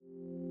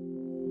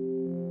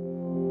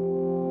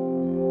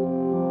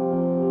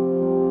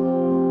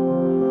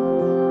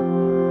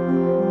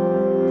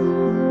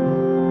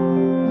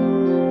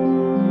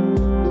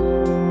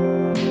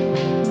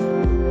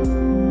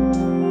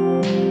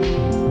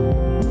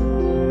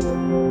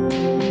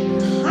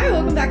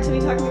to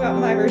me talking about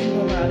my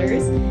version of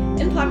Marauders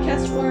in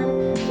podcast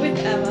form with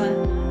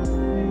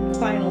Emma,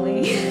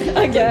 finally,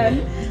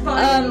 again.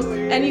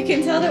 Finally. And you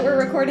can tell that we're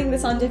recording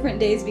this on different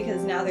days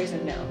because now there's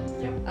a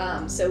gnome.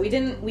 Yep. So we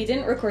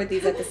didn't record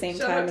these at the same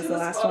time as the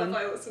last one.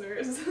 Spotify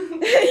listeners.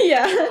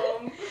 Yeah.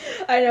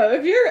 I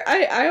know.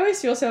 I always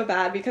feel so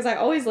bad because I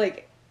always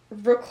like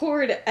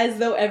record as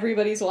though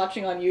everybody's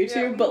watching on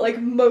YouTube, but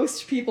like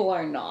most people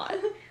are not.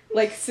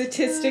 Like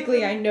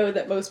statistically, I know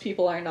that most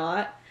people are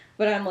not,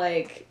 but I'm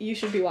like, you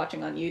should be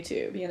watching on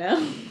YouTube, you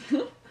know?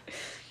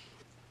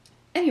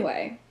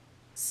 Anyway,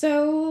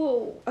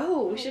 so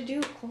we should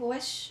do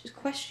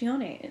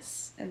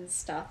questiones and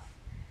stuff.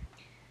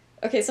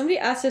 Okay, somebody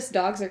asked us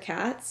dogs or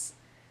cats.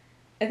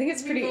 I think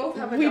it's pretty.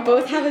 We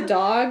both have a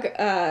dog.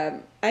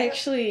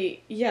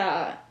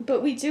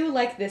 But we do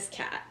like this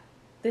cat.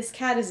 This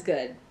cat is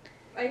good.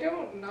 I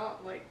don't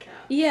not like cats.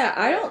 Yeah,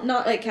 I don't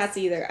not like cats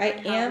either. I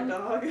have a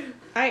dog.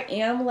 I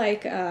am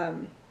like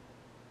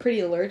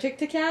pretty allergic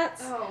to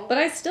cats, but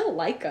I still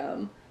like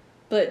them.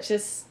 But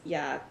just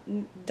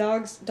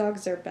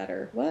dogs are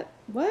better. What?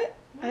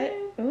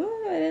 I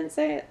didn't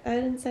say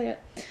it.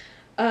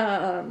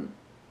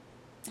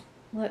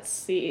 Let's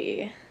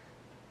see.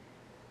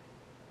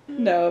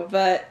 No,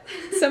 but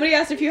somebody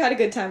asked if you had a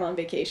good time on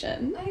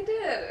vacation. I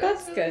did.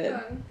 That's really good.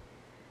 Fun.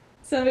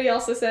 Somebody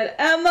also said,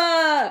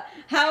 Emma,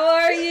 how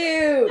are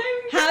you?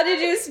 How did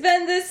you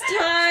spend this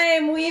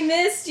time? We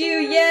missed you.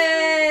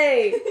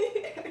 Yay!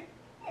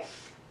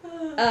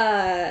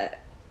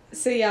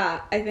 So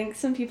yeah, I think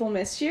some people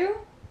missed you.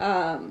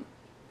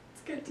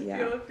 It's good to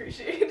feel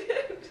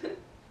appreciated.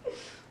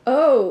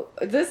 Oh,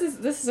 this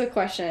is a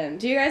question.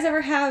 Do you guys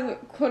ever have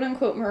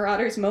quote-unquote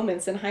Marauders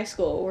moments in high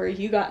school where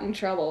you got in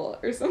trouble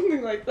or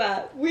something like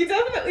that? We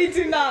definitely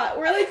do not.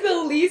 We're like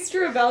the least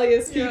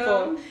rebellious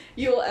people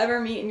you'll ever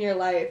meet in your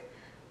life.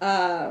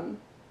 One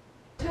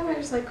time I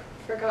just like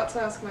forgot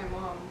to ask my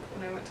mom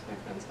when I went to my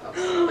friend's house.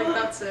 Like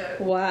that's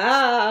it.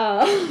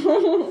 Wow.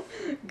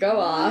 Go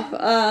off.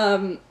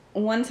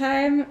 One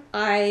time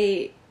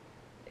it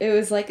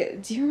was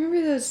like, do you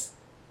remember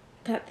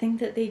that thing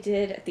that they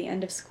did at the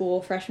end of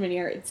school, freshman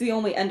year? It's the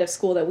only end of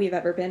school that we've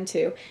ever been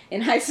to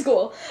in high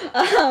school.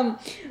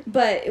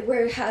 But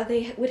how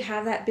they would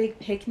have that big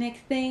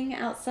picnic thing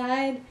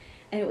outside,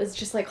 and it was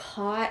just like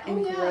hot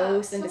and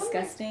gross and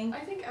disgusting. I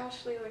think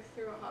Ashley like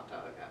threw a hot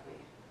dog at me.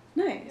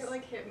 Nice. It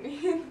like hit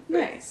me.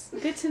 Nice.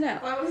 Good to know.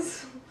 That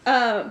was.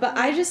 But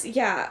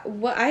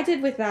what I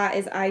did with that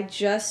is I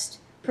just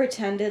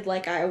pretended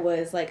like I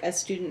was like a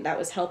student that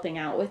was helping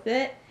out with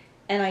it,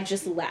 and I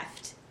just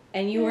left.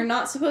 And you were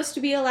not supposed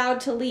to be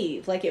allowed to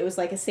leave. Like, it was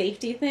like a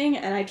safety thing,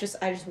 and I just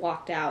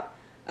walked out,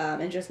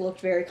 and just looked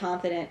very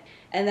confident.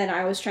 And then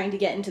I was trying to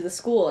get into the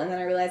school, and then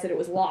I realized that it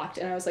was locked,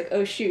 and I was like,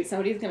 oh shoot,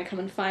 somebody's gonna come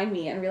and find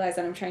me, and realize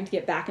that I'm trying to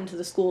get back into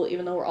the school,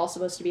 even though we're all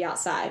supposed to be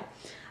outside.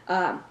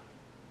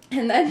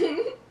 And then,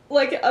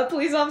 like, a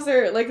police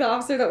officer, like the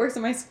officer that works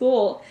at my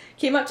school,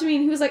 came up to me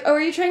and he was like, oh,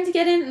 are you trying to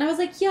get in? And I was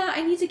like, yeah,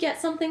 I need to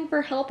get something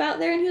for help out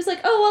there. And he was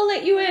like, oh, I'll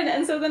let you in.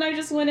 And so then I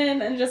just went in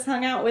and just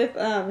hung out with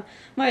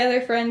my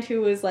other friend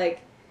who was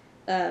like,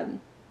 who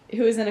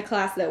was in a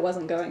class that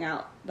wasn't going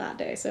out that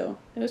day. So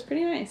it was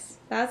pretty nice.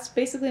 That's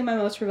basically my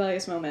most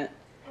rebellious moment.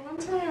 One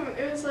time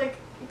it was like,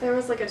 there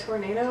was like a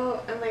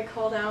tornado and they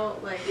called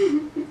out like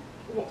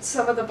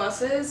some of the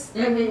buses.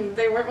 Mm-hmm. I mean,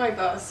 they weren't my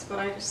bus, but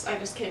I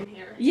just came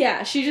here.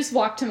 Yeah, she just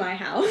walked to my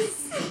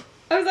house.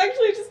 I was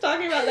actually just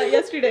talking about that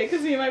yesterday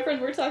because me and my friend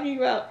were talking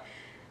about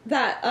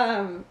that.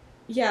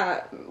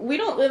 We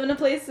don't live in a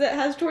place that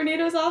has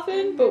tornadoes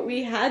often, but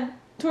we had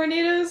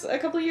tornadoes a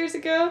couple years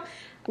ago.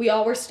 We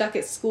all were stuck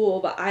at school,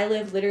 but I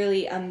live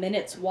literally a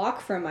minute's walk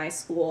from my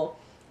school.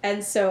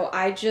 And so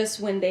I just,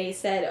 when they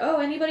said,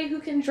 oh, anybody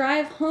who can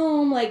drive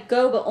home, like,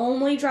 go, but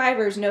only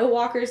drivers, no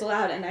walkers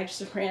allowed, and I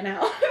just ran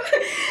out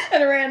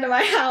and ran to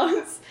my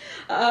house.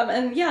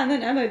 And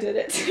then Emma did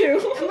it,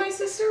 too. And my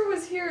sister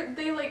was here,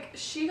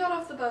 she got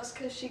off the bus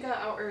because she got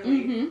out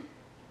early. Mm-hmm.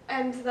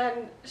 And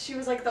then she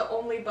was, like, the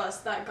only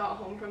bus that got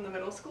home from the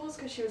middle schools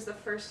because she was the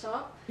first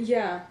stop.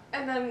 Yeah.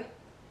 And then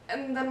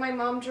my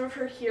mom drove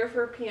her here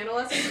for piano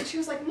lessons, and she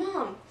was like,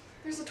 Mom,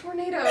 there's a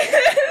tornado.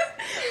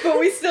 But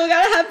we still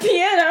gotta have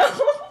piano.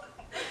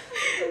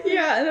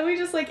 Yeah, and then we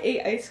just, like,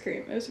 ate ice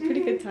cream. It was a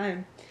pretty good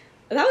time.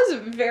 That was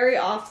very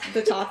off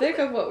the topic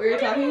of what we were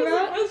talking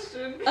about.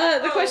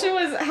 The question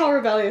was, how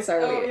rebellious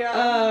are we? Oh,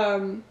 yeah.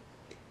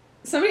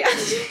 Somebody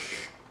asked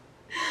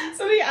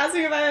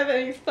me if I have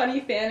any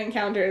funny fan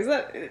encounters.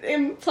 That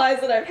implies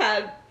that I've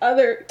had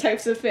other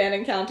types of fan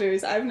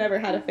encounters. I've never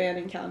had a fan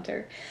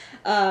encounter.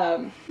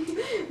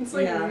 It's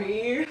like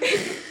me.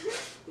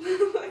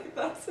 Like,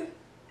 that's it.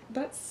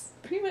 That's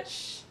pretty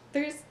much...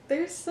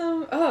 There's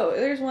some... Oh,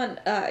 there's one.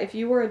 If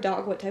you were a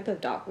dog, what type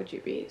of dog would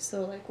you be?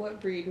 So, like, what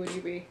breed would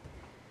you be?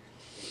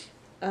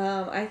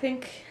 I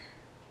think...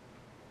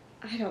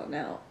 I don't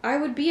know. I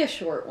would be a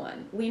short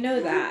one. We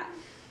know that.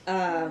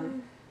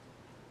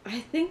 I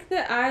think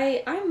that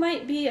I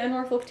might be a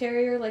Norfolk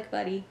Terrier like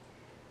Buddy,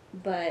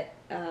 but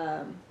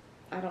I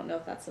don't know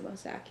if that's the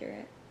most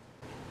accurate.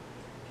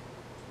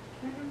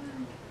 I don't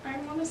know. I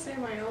want to say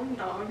my own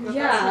dog, but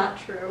Yeah. that's not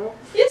true.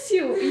 Yes,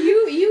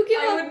 you give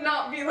I off... would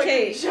not be like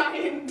a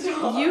giant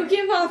dog. You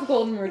give off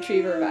golden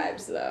retriever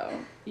vibes, though.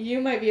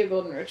 You might be a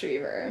golden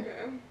retriever.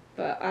 Okay.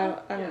 But I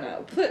don't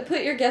know.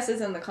 Put your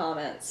guesses in the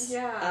comments.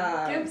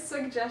 Yeah. Give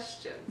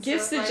suggestions. Give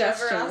so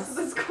suggestions. If I ever ask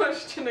this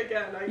question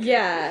again,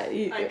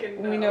 I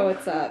can know. We know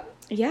what's up.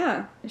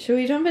 Yeah. Should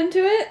we jump into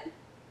it?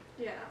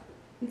 Yeah.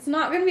 It's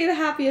not going to be the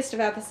happiest of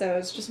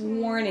episodes, just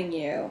warning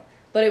you.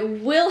 But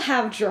it will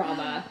have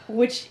drama,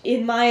 which,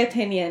 in my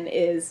opinion,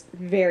 is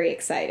very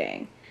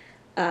exciting.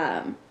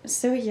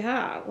 So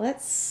yeah,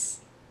 let's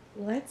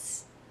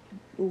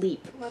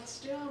leap. Let's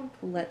jump.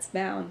 Let's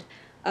bound.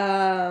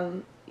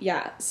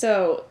 Yeah.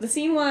 So the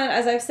scene one,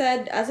 as I've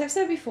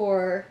said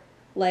before,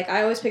 like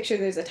I always picture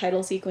there's a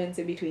title sequence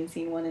in between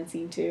scene 1 and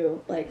scene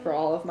 2, like for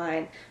all of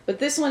mine. But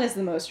this one is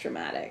the most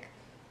dramatic.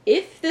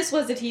 If this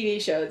was a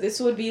TV show, this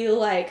would be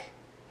like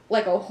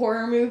a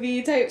horror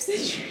movie type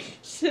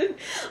situation.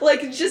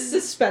 Like just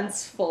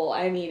suspenseful.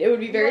 I mean, it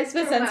would be very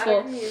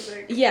suspenseful.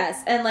 Music.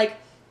 Yes, and like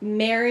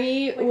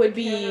Mary like would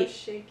be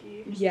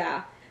shaky.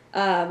 Yeah.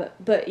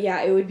 But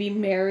yeah, it would be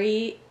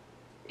Mary.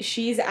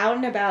 She's out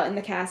and about in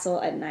the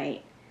castle at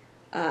night.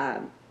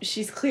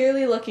 She's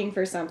clearly looking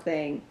for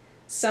something.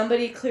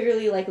 Somebody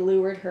clearly like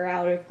lured her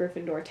out of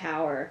Gryffindor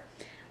Tower.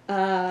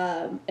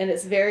 And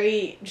it's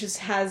just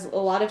has a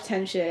lot of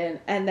tension.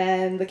 And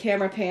then the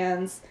camera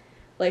pans,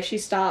 like she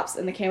stops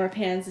and the camera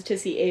pans to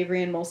see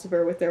Avery and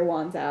Mulciber with their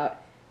wands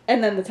out.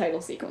 And then the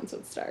title sequence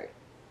would start.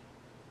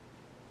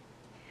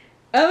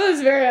 I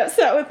was very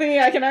upset with me,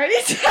 I can already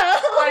tell.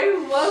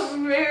 I love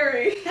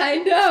Mary. I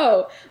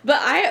know.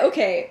 But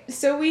okay,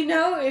 so we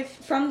know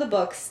from the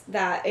books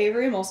that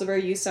Avery and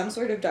Mulciber used some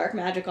sort of dark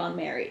magic on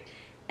Mary.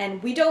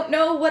 And we don't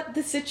know what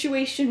the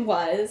situation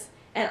was,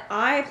 and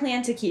I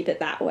plan to keep it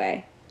that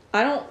way.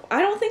 I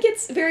don't think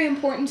it's very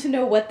important to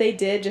know what they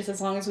did, just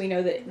as long as we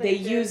know that they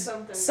used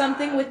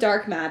something with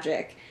dark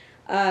magic.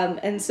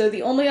 And so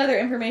the only other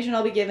information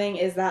I'll be giving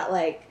is that,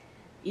 like,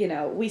 you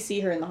know, we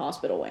see her in the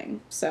hospital wing.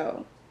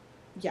 So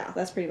yeah,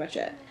 that's pretty much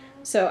it.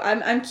 So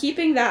I'm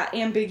keeping that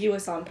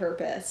ambiguous on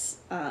purpose.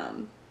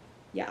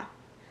 Yeah.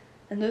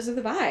 And those are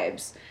the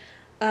vibes.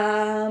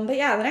 But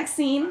yeah, the next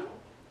scene,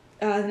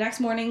 the next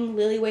morning,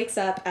 Lily wakes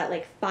up at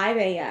like 5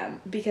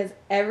 a.m. because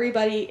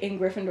everybody in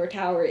Gryffindor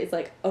Tower is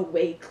like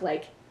awake,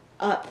 like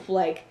up,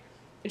 like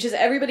just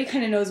everybody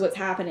kind of knows what's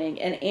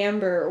happening. And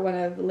Amber, one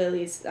of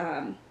Lily's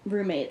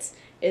roommates,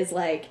 is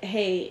like,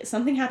 hey,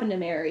 something happened to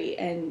Mary,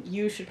 and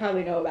you should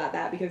probably know about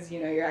that because,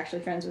 you know, you're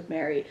actually friends with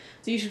Mary,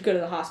 so you should go to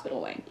the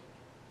hospital wing.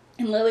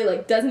 And Lily,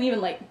 like, doesn't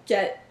even, like,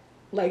 get,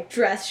 like,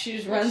 dressed. She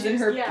just runs in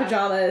her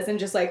pajamas and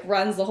just, like,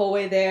 runs the whole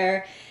way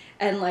there.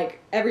 And, like,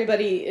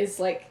 everybody is,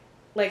 like,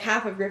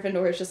 half of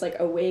Gryffindor is just, like,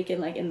 awake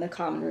and, like, in the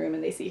common room,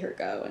 and they see her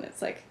go, and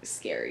it's, like,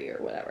 scary or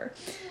whatever.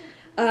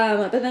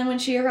 But then when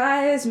she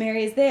arrives,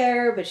 Mary's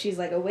there, but she's,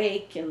 like,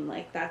 awake, and,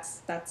 like,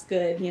 that's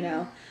good, you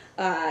know.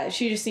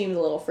 She just seems a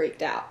little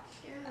freaked out,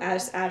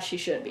 as she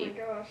should be.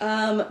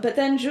 Oh my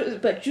gosh.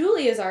 But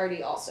Julie is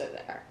already also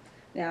there.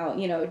 Now,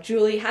 you know,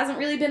 Julie hasn't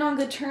really been on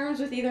good terms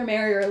with either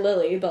Mary or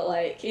Lily, but,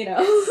 like, you know.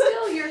 It's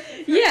still your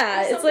friend.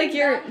 Yeah, it's like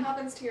your... That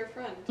happens to your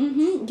friend.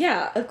 Mm-hmm,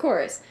 yeah, of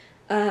course.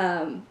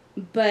 And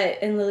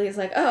Lily's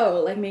like,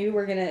 oh, like,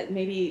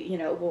 maybe, you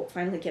know, we'll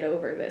finally get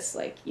over this,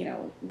 like, you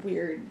know,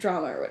 weird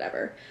drama or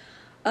whatever.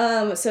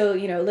 So,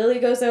 you know, Lily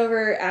goes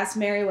over, asks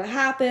Mary what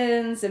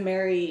happens, and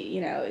Mary,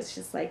 you know, is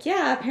just like,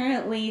 yeah,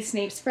 apparently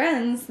Snape's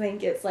friends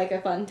think it's, like, a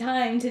fun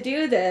time to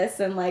do this,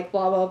 and, like,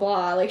 blah, blah,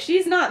 blah. Like,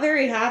 she's not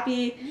very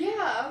happy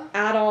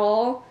at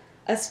all,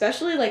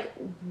 especially, like,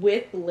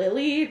 with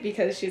Lily,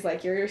 because she's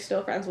like, you're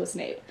still friends with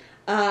Snape.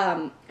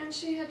 And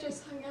she had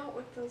just hung out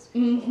with those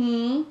people.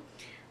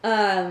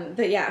 Mm-hmm.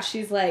 But yeah,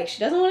 she's like, she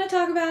doesn't want to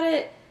talk about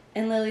it,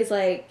 and Lily's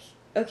like,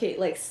 okay,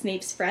 like,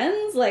 Snape's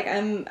friends? Like,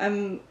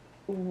 I'm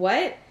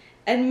what?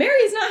 And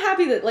Mary's not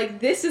happy that, like,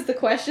 this is the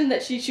question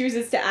that she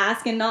chooses to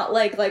ask and not,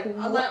 like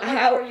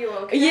how are you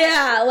okay?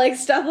 Yeah, like,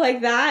 stuff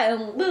like that.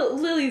 And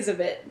Lily's a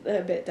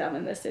bit dumb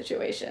in this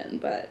situation,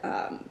 but,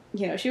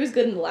 you know, she was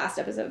good in the last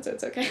episode, so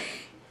it's okay.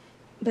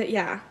 But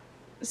yeah,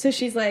 so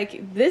she's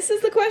like, this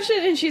is the question,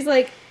 and she's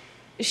like,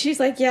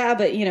 yeah,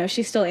 but, you know,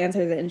 she still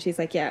answers it, and she's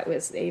like, yeah, it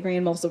was Avery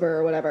and Mulciber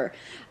or whatever.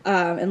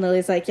 And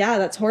Lily's like, yeah,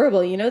 that's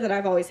horrible. You know that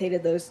I've always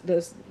hated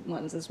those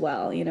ones as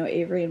well. You know,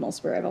 Avery and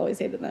Mulciber, I've always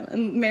hated them.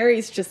 And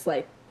Mary's just,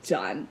 like,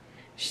 done.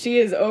 She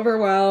is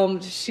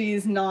overwhelmed.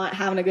 She's not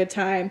having a good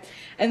time.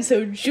 And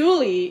so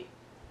Julie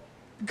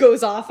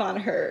goes off on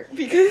her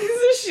because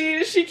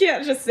she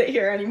can't just sit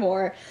here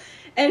anymore.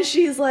 And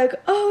she's like,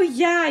 oh,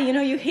 yeah, you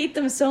know, you hate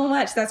them so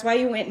much. That's why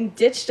you went and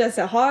ditched us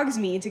at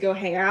Hogsmeade to go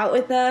hang out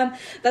with them.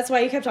 That's why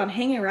you kept on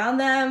hanging around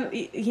them.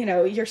 You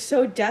know, you're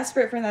so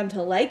desperate for them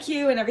to like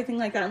you and everything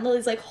like that. And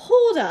Lily's like,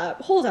 hold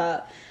up.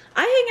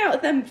 I hang out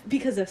with them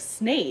because of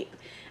Snape.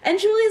 And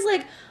Julie's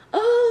like,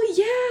 oh,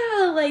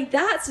 yeah, like,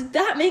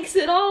 that makes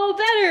it all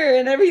better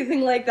and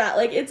everything like that.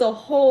 Like, it's a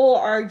whole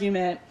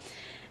argument.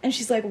 And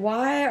she's like,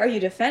 why are you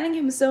defending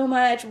him so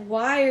much?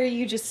 Why are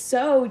you just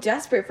so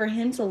desperate for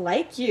him to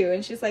like you?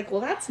 And she's like,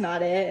 well, that's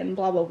not it, and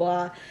blah, blah,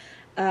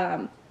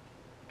 blah.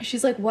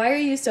 She's like, why are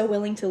you so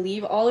willing to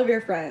leave all of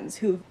your friends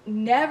who've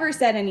never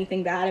said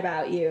anything bad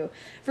about you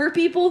for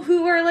people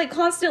who are, like,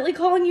 constantly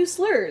calling you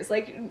slurs?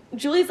 Like,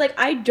 Julie's like,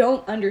 I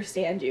don't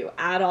understand you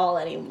at all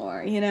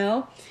anymore, you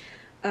know?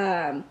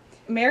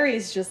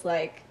 Mary's just,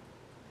 like,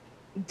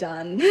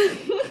 done.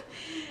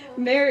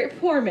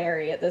 Poor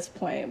Mary at this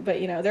point, but,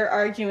 you know, they're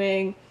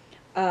arguing,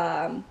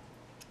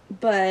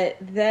 but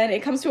then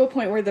it comes to a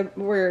point where the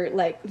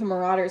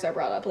Marauders are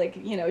brought up, like,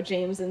 you know,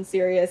 James and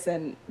Sirius,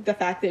 and the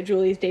fact that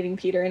Julie's dating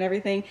Peter and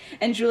everything,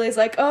 and Julie's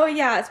like, oh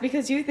yeah, it's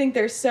because you think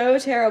they're so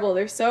terrible,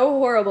 they're so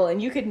horrible,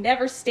 and you could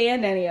never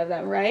stand any of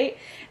them, right?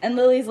 And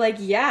Lily's like,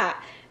 yeah.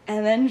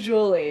 And then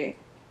Julie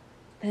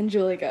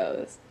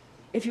goes,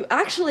 if you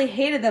actually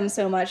hated them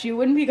so much, you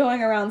wouldn't be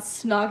going around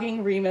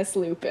snogging Remus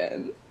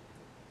Lupin.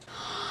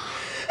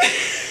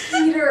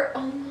 Peter,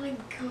 oh my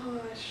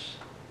gosh.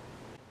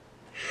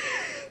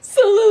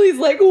 So Lily's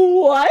like,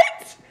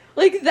 what?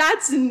 Like,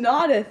 that's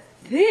not a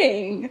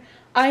thing.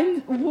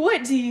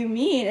 What do you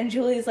mean? And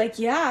Julie's like,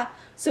 yeah.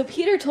 So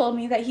Peter told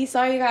me that he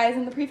saw you guys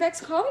in the prefect's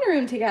common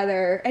room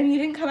together, and you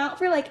didn't come out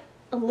for, like,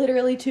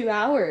 literally 2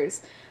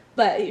 hours.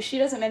 But she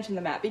doesn't mention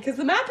the map, because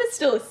the map is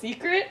still a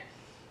secret.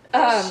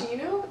 Does she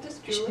know? Does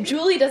Julie?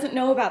 Julie doesn't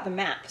know about the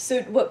map.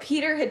 So what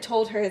Peter had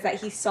told her is that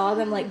he saw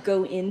them, like,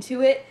 go into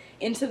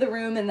the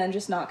room, and then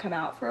just not come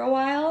out for a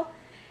while.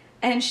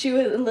 And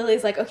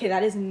Lily's like, okay,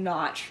 that is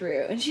not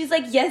true. And she's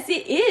like, yes,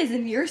 it is,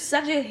 and you're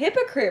such a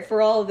hypocrite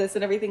for all of this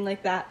and everything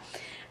like that.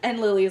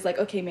 And Lily's like,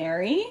 okay,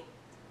 Mary,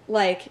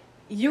 like,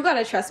 you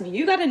gotta trust me.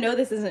 You gotta know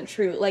this isn't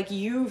true. Like,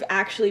 you've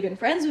actually been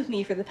friends with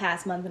me for the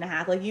past month and a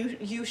half. Like,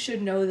 you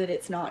should know that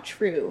it's not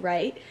true,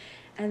 right?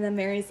 And then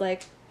Mary's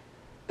like,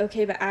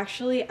 okay, but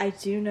actually, I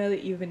do know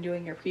that you've been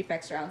doing your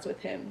prefect's rounds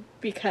with him,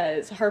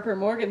 because Harper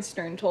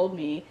Morgenstern told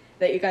me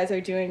that you guys are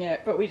doing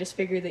it, but we just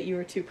figured that you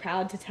were too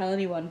proud to tell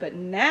anyone. But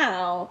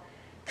now,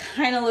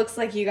 kind of looks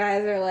like you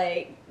guys are,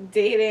 like,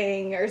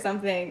 dating or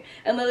something.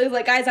 And Lily's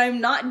like, guys,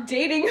 I'm not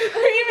dating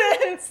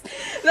Remus.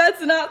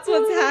 That's not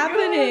what's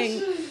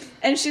happening. Gosh.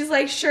 And she's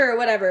like, sure,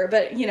 whatever.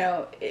 But, you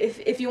know,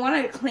 if you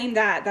want to claim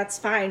that, that's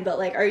fine. But,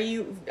 like, are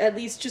you at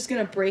least just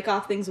going to break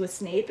off things with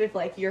Snape if,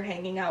 like, you're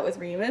hanging out with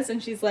Remus?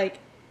 And she's like,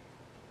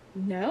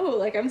 no,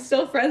 like, I'm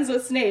still friends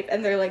with Snape.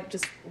 And they're like,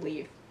 just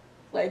leave.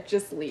 Like,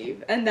 just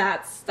leave. And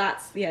that's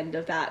the end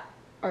of that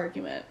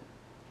argument,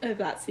 of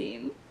that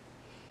scene.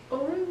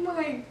 Oh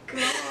my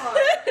god.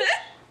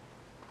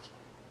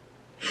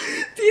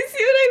 Do you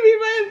see what I mean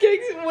by I'm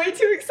getting way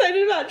too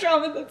excited about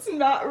drama that's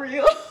not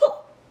real?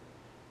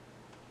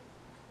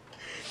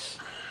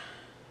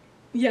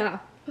 Yeah.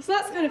 So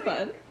that's kind of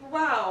fun.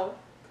 Wow.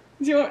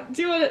 Do you want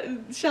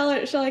to, shall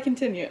I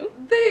continue?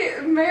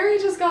 Mary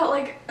just got,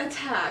 like,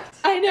 attacked.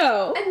 I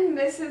know. And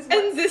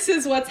this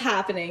is what's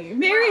happening.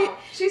 Mary, wow.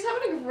 She's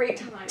having a great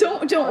time.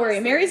 Don't worry.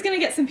 Mary's gonna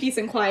get some peace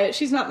and quiet.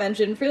 She's not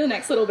mentioned for the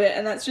next little bit,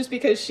 and that's just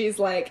because she's,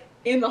 like,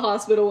 in the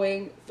hospital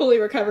wing, fully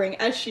recovering,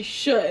 as she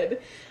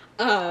should.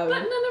 But none of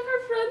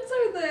her friends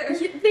are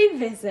there. They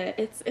visit.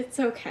 It's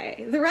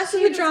okay. The rest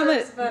of the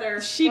drama,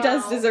 better. She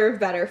does deserve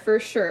better, for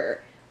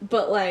sure.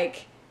 But,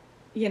 like,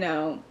 you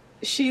know,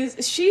 she's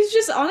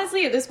just,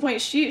 honestly, at this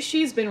point,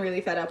 she's been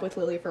really fed up with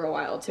Lily for a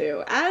while,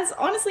 too. As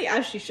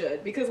she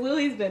should, because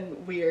Lily's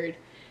been weird.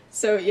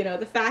 So, you know,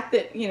 the fact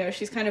that, you know,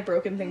 she's kind of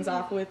broken things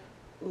off with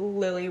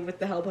Lily with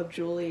the help of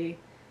Julie,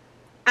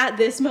 at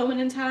this moment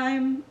in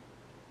time,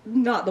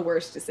 not the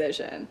worst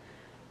decision.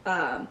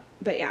 But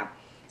yeah.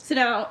 So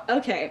now,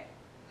 okay.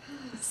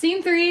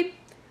 Scene 3.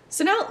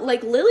 So now,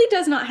 like, Lily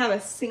does not have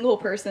a single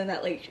person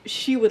that, like,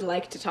 she would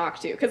like to talk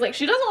to. Because, like,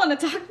 she doesn't want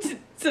to talk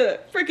to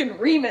freaking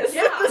Remus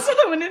at this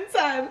moment in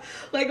time.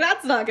 Like,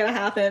 that's not gonna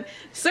happen.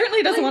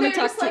 Certainly doesn't want to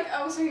talk to... like,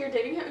 oh, so you're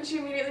dating him? And she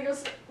immediately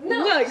goes,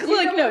 no.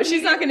 No,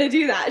 she's not gonna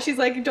do that. She's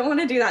like, don't want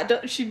to do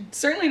that. She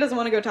certainly doesn't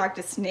want to go talk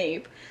to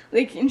Snape.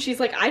 Like, and she's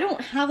like, I don't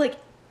have, like,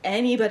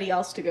 anybody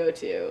else to go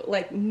to.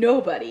 Like,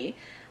 nobody.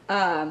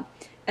 And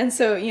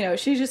so, you know,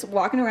 she's just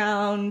walking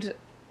around,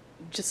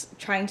 just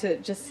trying to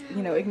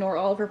you know, ignore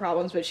all of her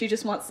problems, but she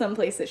just wants some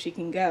place that she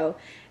can go.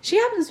 She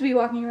happens to be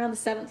walking around the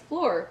 7th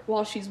floor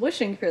while she's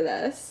wishing for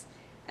this,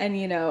 and,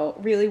 you know,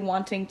 really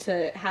wanting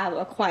to have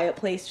a quiet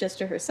place just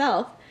to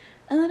herself,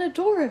 and then a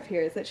door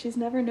appears that she's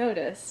never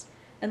noticed,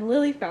 and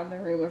Lily found the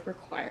room of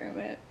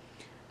requirement.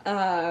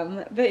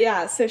 But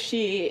yeah, so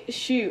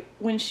she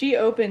when she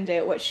opened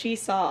it, what she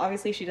saw,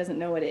 obviously she doesn't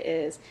know what it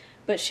is,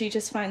 but she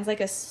just finds,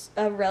 like,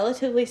 a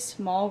relatively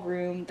small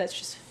room that's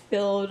just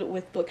filled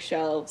with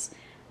bookshelves,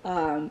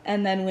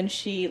 and then when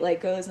she,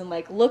 like, goes and,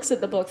 like, looks at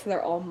the books,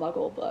 they're all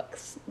Muggle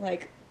books,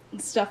 like,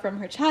 stuff from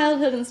her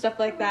childhood and stuff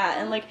like that,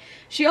 and, like,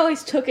 she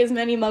always took as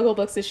many Muggle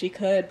books as she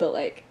could, but,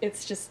 like,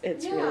 it's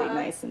really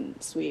nice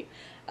and sweet,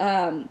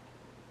 and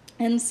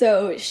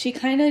so she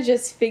kind of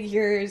just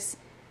figures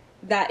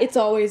that it's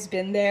always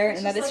been there,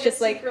 and that it's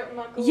just like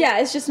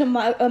it's just a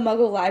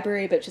Muggle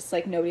library, but just,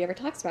 like, nobody ever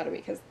talks about it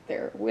because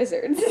they're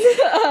wizards.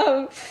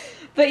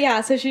 But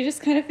yeah, so she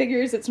just kind of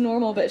figures it's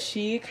normal, but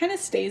she kind of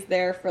stays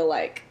there for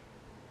like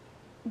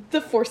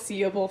the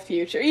foreseeable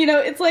future. You know,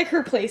 it's like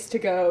her place to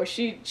go.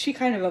 She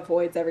kind of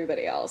avoids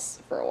everybody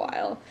else for a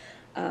while.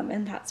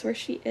 And that's where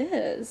she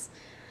is.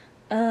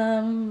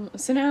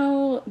 So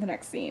now the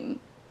next scene.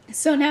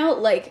 So now,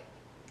 like,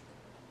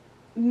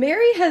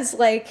 Mary has,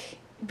 like,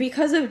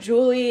 because of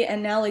Julie,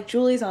 and now, like,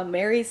 Julie's on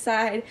Mary's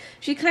side,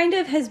 she kind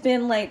of has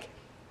been, like,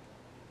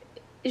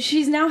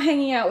 she's now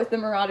hanging out with the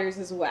Marauders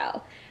as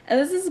well. And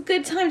this is a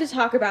good time to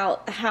talk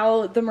about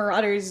how the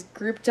Marauders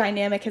group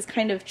dynamic has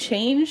kind of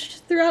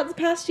changed throughout the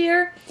past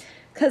year.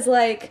 Because,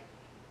 like,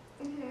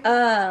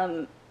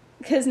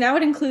 because now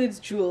it includes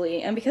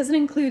Julie, and because it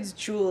includes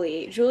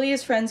Julie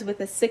is friends with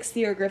a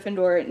 6th-year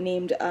Gryffindor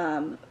named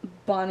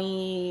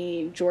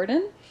Bonnie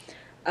Jordan.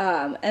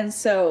 And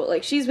so,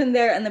 like, she's been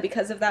there, and then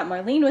because of that,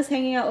 Marlene was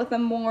hanging out with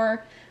them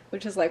more,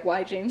 which is, like,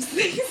 why James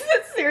thinks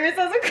that Sirius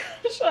has a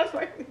crush on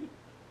Marlene.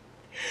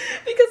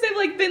 Because they've,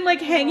 like, been,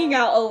 like, hanging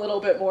out a little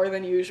bit more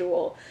than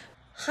usual.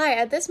 Hi,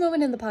 at this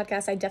moment in the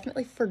podcast, I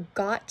definitely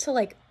forgot to,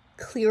 like,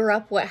 clear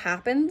up what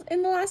happened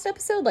in the last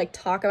episode, like,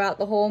 talk about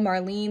the whole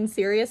Marlene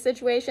Sirius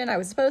situation. I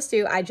was supposed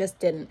to, I just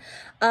didn't.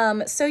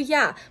 So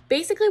yeah,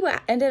 basically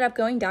what ended up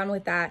going down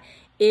with that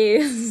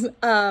is,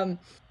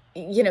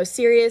 you know,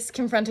 Sirius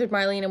confronted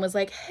Marlene and was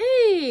like,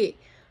 hey,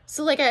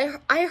 so, like,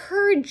 I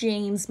heard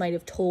James might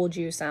have told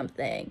you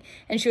something.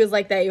 And she was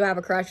like, that you have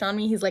a crush on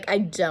me? He's like, I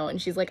don't.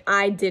 And she's like,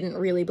 I didn't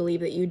really believe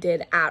that you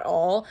did at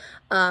all.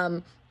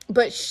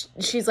 But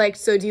she's like,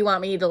 so do you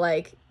want me to,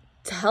 like,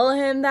 tell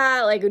him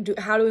that? Like,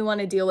 how do we want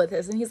to deal with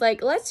this? And he's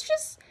like, let's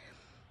just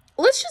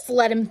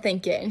let him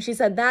think it. And she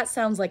said, that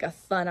sounds like a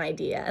fun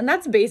idea. And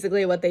that's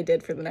basically what they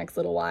did for the next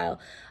little while.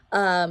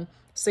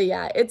 So,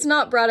 yeah, it's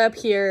not brought up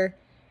here.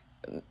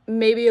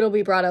 Maybe it'll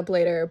be brought up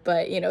later,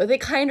 but, you know, they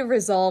kind of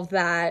resolved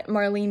that.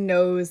 Marlene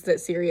knows that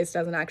Sirius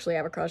doesn't actually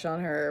have a crush on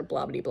her,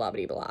 blah, blah, blah,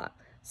 blah, blah.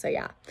 So,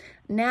 yeah.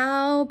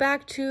 Now,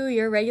 back to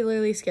your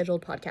regularly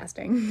scheduled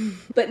podcasting.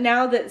 But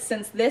now that,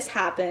 since this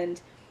happened,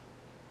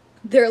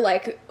 they're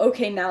like,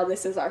 okay, now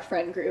this is our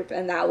friend group,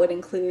 and that would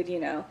include, you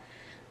know,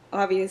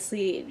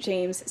 obviously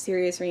James,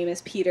 Sirius,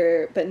 Remus,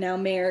 Peter, but now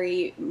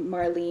Mary,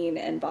 Marlene,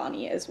 and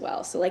Bonnie as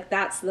well. So, like,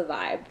 that's the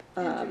vibe.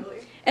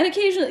 And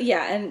occasionally,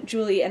 yeah, and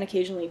Julie, and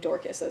occasionally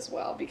Dorcas as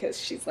well, because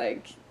she's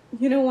like,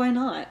 you know, why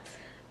not?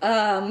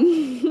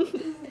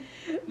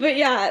 But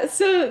yeah,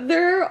 so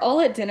they're all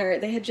at dinner.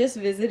 They had just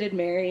visited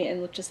Mary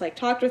and just, like,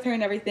 talked with her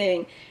and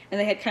everything, and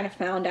they had kind of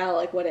found out,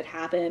 like, what had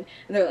happened,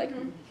 and they're like,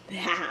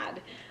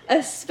 bad.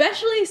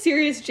 Especially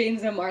Sirius,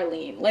 James, and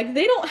Marlene. Like,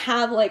 they don't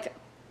have, like,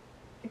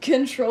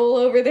 control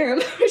over their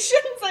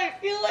emotions. I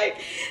feel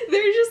like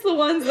they're just the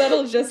ones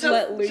that'll just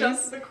let loose.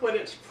 Just the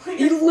Quidditch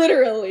players.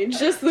 Literally,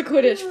 just the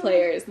Quidditch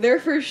players. They're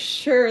for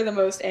sure the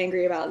most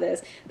angry about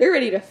this. They're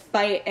ready to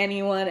fight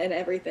anyone and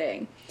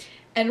everything.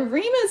 And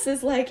Remus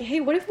is like, hey,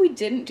 what if we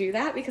didn't do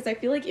that? Because I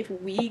feel like if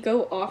we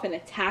go off and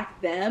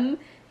attack them,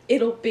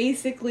 it'll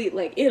basically,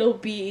 like, it'll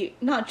be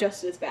not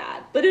just as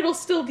bad, but it'll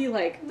still be,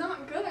 like...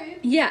 Not good.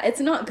 Yeah, it's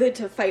not good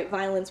to fight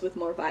violence with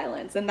more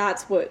violence, and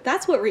that's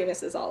what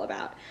Remus is all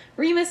about.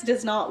 Remus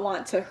does not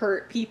want to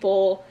hurt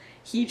people,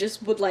 he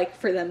just would like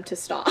for them to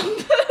stop.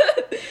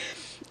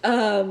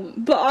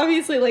 But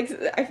obviously, like,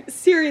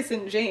 Sirius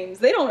and James,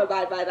 they don't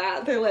abide by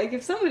that. They're like,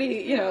 if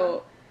somebody, you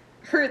know,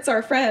 hurts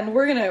our friend,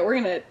 we're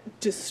gonna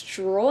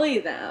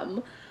destroy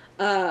them.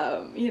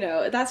 You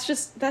know, that's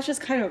just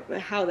kind of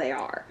how they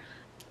are.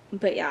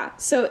 But yeah,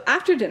 so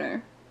after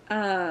dinner,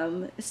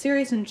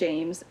 Sirius and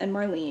James and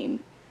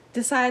Marlene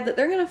decide that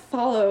they're gonna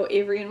follow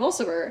Avery and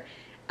Bolsover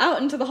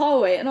out into the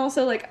hallway, and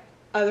also, like,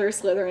 other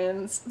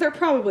Slytherins. They're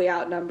probably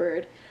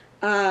outnumbered.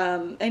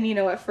 And, you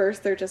know, at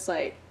first they're just,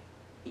 like,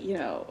 you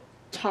know,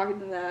 talking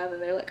to them,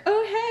 and they're like,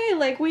 oh, hey,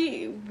 like,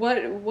 what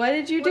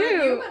did you do? What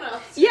have you been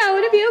up to? Yeah,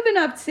 what have you been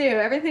up to?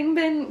 Everything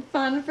been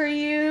fun for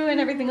you? And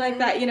everything like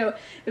that, you know,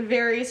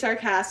 very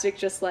sarcastic,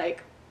 just,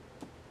 like,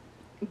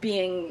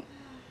 being...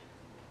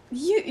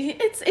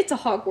 It's a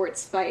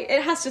Hogwarts fight.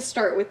 It has to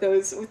start with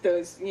those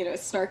you know,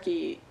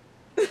 snarky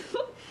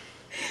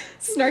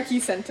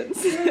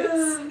sentences.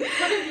 What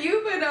have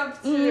you been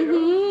up to?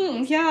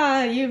 Mm-hmm.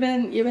 Yeah, you've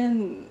been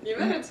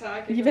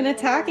attacking. You've been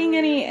attacking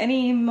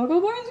any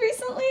Muggleborns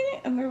recently,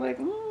 and they're like,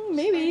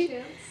 maybe. By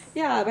chance.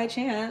 Yeah, by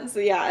chance.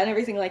 Yeah, and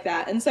everything like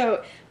that. And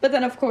so, but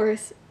then of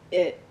course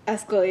it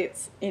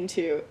escalates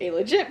into a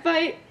legit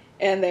fight.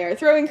 And they're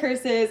throwing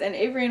curses, and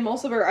Avery and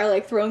Bolsover are,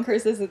 like, throwing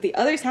curses that the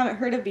others haven't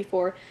heard of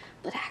before.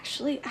 But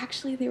actually,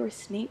 they were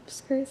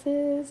Snape's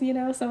curses, you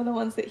know, some of the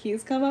ones that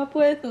he's come up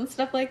with and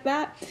stuff like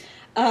that.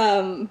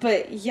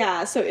 But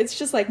yeah, so it's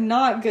just, like,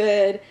 not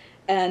good.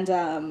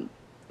 And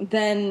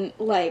then,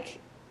 like,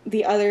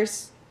 the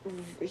others,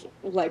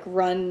 like,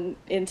 run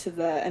into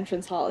the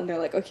entrance hall, and they're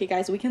like, okay,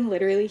 guys, we can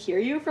literally hear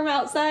you from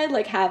outside,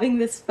 like, having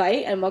this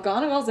fight, and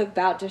McGonagall's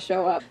about to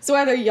show up. So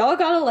either y'all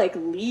gotta, like,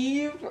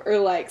 leave, or,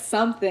 like,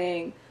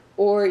 something,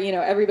 or, you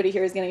know, everybody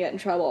here is gonna get in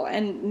trouble.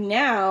 And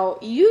now,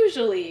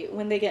 usually,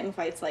 when they get in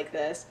fights like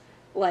this,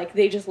 like,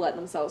 they just let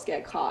themselves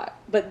get caught.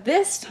 But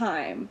this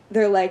time,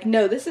 they're like,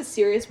 no, this is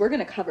serious, we're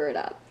gonna cover it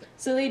up.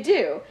 So they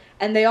do.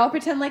 And they all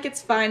pretend like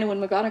it's fine, and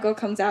when McGonagall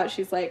comes out,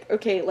 she's like,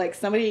 okay, like,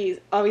 somebody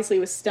obviously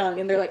was stung,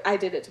 and they're like, I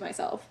did it to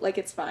myself. Like,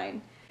 it's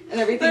fine. And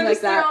everything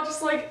like that. They're all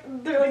just like,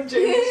 James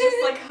is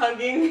just like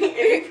hugging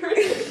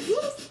Avery.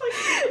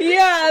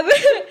 Yeah,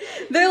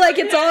 they're like,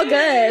 it's all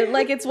good,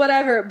 like, it's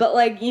whatever, but,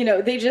 like, you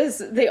know,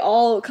 they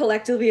all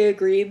collectively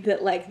agreed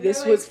that, like,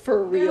 this was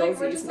for realsies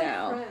we're just,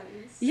 now. like,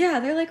 friends. Yeah,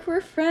 they're like,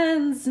 we're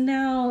friends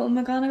now,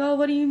 McGonagall,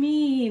 what do you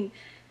mean?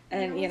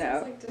 And, you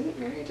know. Like, didn't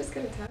Mary just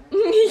get attacked?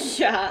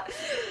 Yeah.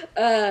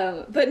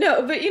 But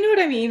you know what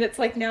I mean? It's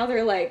like, now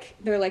they're like,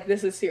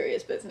 this is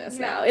serious business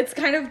now. It's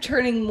kind of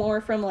turning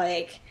more from,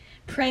 like,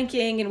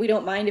 pranking and we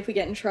don't mind if we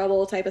get in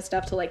trouble type of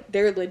stuff to, like,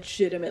 they're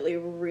legitimately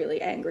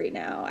really angry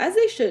now, as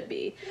they should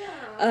be.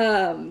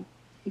 Yeah.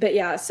 But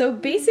yeah, so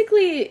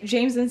basically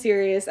James and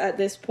Sirius at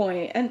this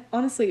point, and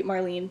honestly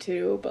Marlene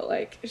too, but,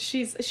 like,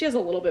 she has a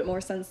little bit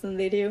more sense than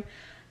they do.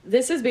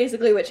 This is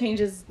basically what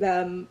changes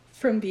them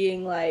from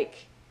being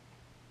like,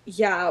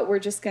 yeah, we're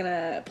just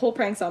gonna pull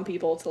pranks on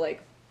people to,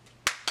 like,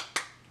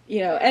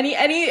 you know,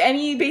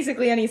 any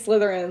basically any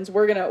Slytherins,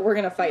 we're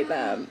gonna fight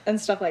them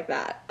and stuff like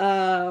that.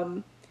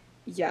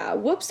 Yeah,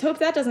 whoops, hope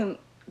that doesn't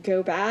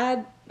go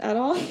bad at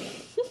all.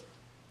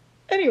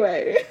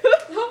 Anyway.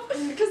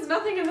 Because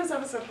nothing in this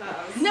episode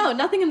has. No,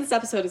 nothing in this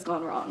episode has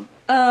gone wrong.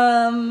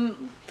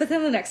 But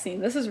then the next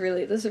scene, this is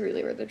really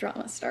where the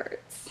drama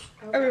starts.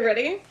 Okay. Are we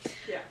ready?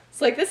 Yeah.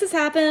 So, like, this has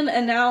happened,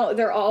 and now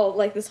they're all,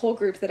 like, this whole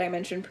group that I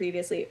mentioned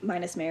previously,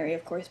 minus Mary,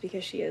 of course,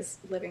 because she is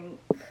living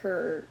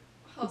her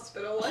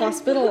hospital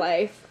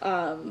life.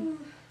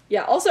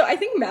 Yeah, also, I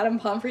think Madame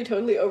Pomfrey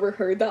totally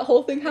overheard that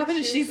whole thing happen,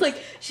 and she's like,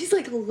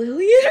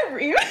 Lily and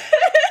Remus?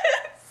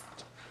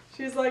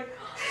 She's like,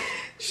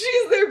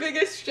 she's their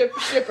biggest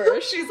shipper.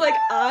 She's like,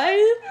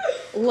 I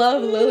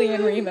love Lily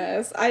and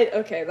Remus.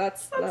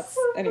 That's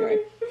so anyway,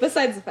 funny.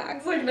 Besides the fact.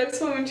 It's like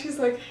next moment she's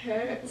like,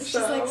 hey, she's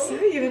like, so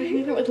you've been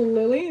hanging out with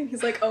Lily? And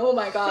he's like, oh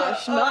my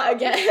gosh, not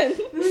again.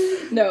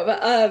 No,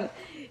 but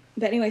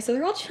anyway, so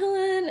they're all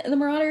chilling, and the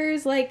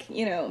Marauders, like,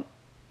 you know,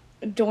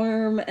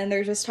 dorm, and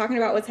they're just talking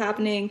about what's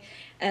happening,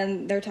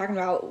 and they're talking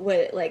about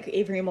what, like,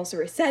 Avery and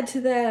Mulciber said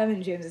to them,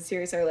 and James and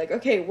Sirius are like,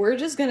 okay, we're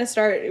gonna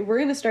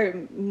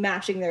start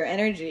matching their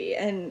energy,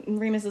 and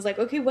Remus is like,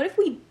 okay, what if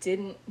we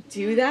didn't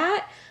do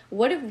that?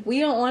 What if we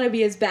don't want to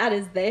be as bad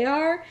as they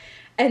are?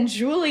 And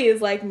Julie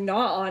is, like,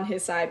 not on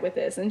his side with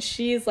this, and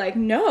she's like,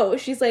 no,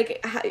 she's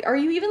like, are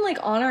you even, like,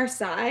 on our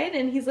side?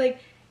 And he's like,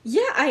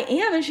 yeah, I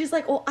am. And she's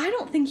like, well, I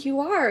don't think you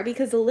are,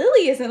 because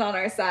Lily isn't on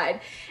our side.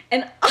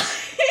 And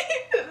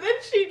then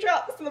she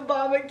drops the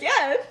bomb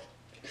again.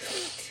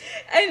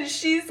 And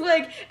she's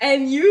like,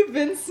 and you've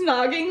been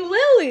snogging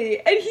Lily.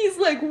 And he's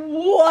like,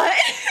 what?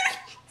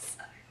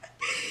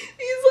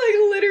 He's like,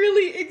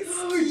 literally,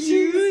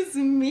 excuse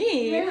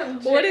me.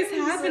 Man, what is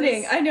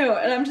happening? I know.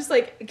 And I'm just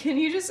like, can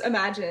you just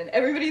imagine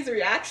everybody's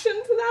reaction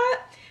to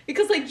that?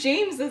 Because, like,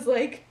 James is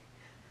like,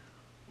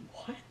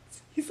 what?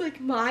 He's like,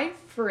 my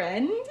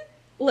friend?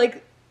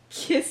 Like,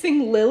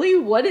 kissing Lily?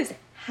 What is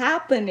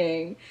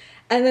happening?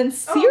 And then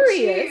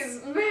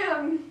Sirius. Oh, jeez,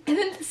 man. And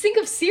then think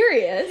of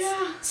Sirius,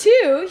 yeah.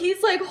 too.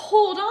 He's like,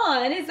 hold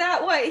on. Is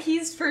that what?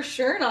 He's for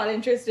sure not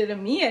interested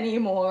in me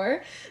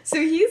anymore.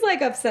 So he's,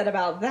 like, upset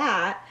about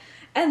that.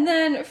 And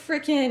then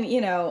frickin',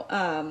 you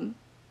know,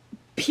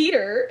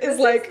 Peter is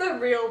like... This is the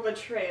real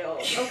betrayal,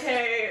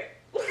 okay?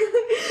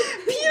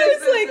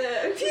 Peter's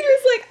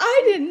like,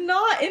 I did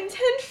not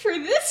intend for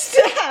this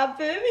to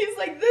happen. He's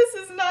like, this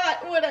is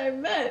not what I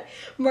meant.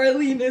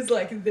 Marlene is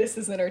like, this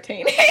is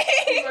entertaining.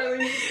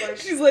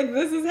 She's like,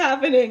 this is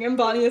happening. And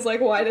Bonnie is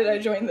like, why did I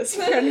join this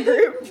friend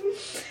group?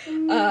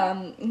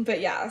 But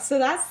yeah, so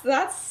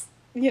that's,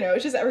 you know,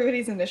 it's just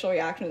everybody's initial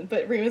reaction.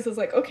 But Remus is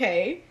like,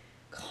 okay,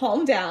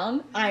 calm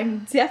down.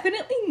 I'm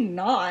definitely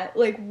not.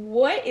 Like,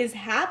 what is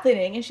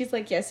happening? And she's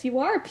like, yes, you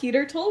are.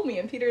 Peter told me.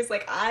 And Peter's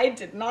like, I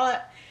did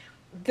not.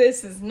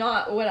 This is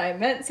not what I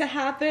meant to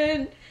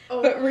happen.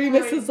 Oh, but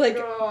Remus is like,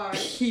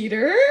 gosh.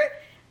 Peter?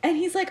 And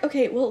he's like,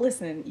 okay, well,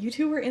 listen, you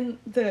two were in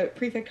the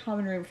prefect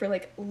common room for,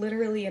 like,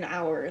 literally an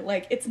hour.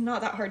 Like, it's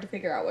not that hard to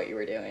figure out what you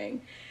were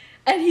doing.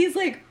 And he's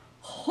like,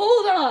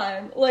 hold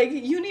on. Like,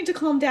 you need to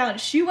calm down.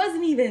 She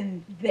wasn't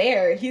even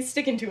there. He's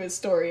sticking to his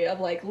story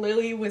of, like,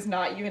 Lily was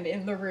not even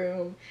in the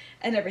room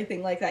and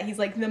everything like that. He's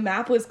like, the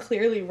map was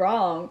clearly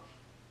wrong.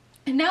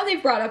 And now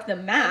they've brought up the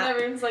map.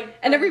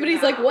 And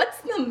everybody's like, what's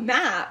the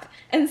map?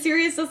 And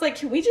Sirius is like,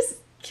 can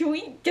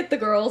we get the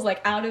girls, like,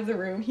 out of the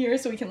room here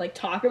so we can, like,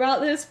 talk about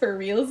this for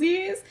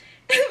realsies?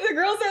 And the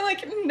girls are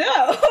like,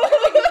 no.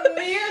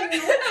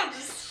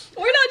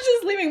 We're not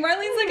just leaving.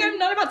 Marlene's like, I'm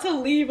not about to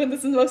leave when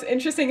this is the most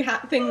interesting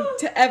thing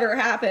to ever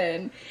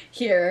happen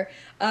here.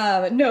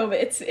 No,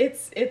 but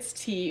it's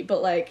tea,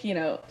 but, like, you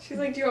know. She's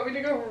like, do you want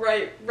me to go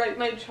write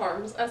my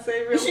charms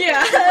essay real quick? Yeah.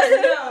 Like,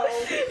 no.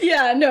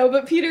 Yeah, no,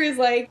 but Peter is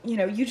like, you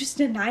know, you just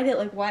denied it.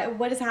 Like,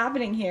 what is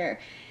happening here?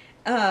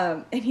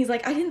 And he's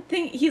like,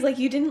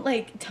 you didn't,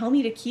 like, tell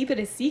me to keep it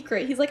a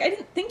secret. He's like, I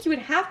didn't think you would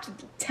have to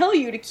tell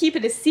you to keep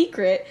it a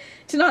secret,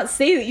 to not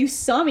say that you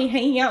saw me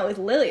hanging out with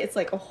Lily. It's,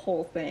 like, a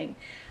whole thing.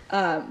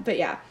 But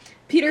yeah,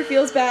 Peter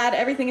feels bad.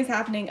 Everything is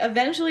happening.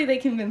 Eventually, they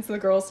convince the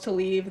girls to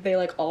leave. They,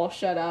 like, all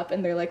shut up,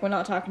 and they're like, we're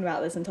not talking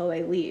about this until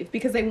they leave,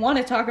 because they want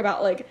to talk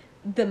about, like,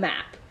 the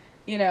map.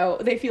 You know,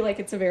 they feel like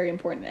it's a very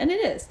important, and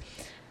it is.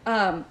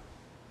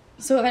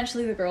 So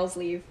eventually the girls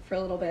leave for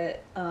a little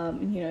bit.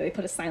 You know, they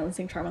put a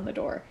silencing charm on the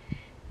door.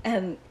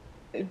 And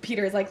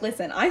Peter's like,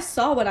 listen, I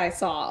saw what I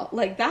saw.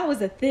 Like, that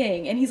was a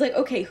thing. And he's like,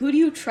 okay, who do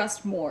you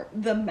trust more?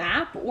 The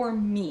map or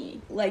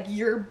me? Like,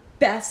 your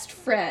best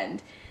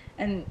friend.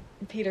 And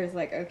Peter's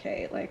like,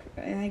 okay, like,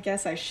 I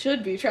guess I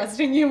should be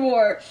trusting you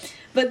more.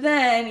 But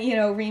then, you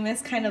know,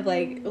 Remus kind of,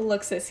 like,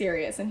 looks at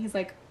Sirius. And he's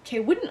like,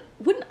 okay, wouldn't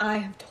I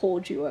have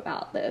told you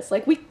about this?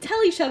 Like, we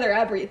tell each other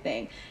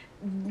everything.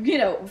 You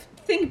know,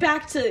 think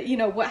back to, you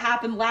know, what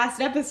happened last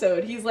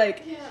episode. He's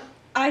like, yeah.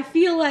 I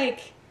feel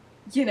like,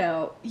 you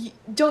know,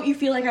 don't you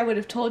feel like I would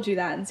have told you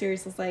that? And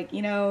Sirius was like,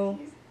 you know,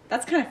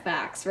 that's kind of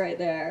facts right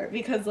there.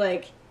 Because,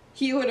 like,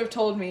 he would have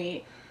told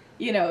me,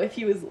 you know, if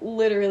he was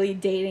literally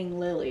dating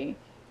Lily,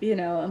 you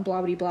know, and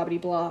blah, blah, blah, blah,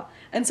 blah.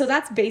 And so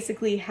that's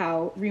basically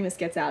how Remus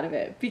gets out of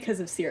it, because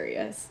of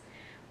Sirius.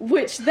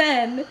 Which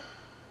then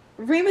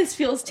Remus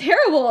feels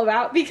terrible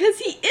about, because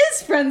he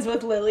is friends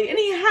with Lily and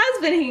he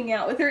has been hanging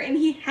out with her and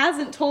he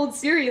hasn't told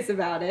Sirius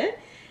about it.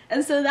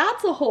 And so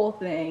that's a whole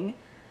thing.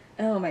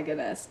 Oh my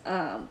goodness.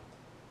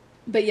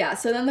 But yeah,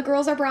 so then the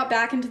girls are brought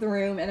back into the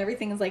room and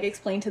everything is, like,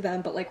 explained to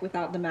them, but, like,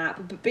 without the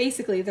map. But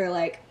basically they're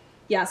like,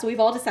 yeah, so we've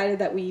all decided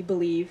that we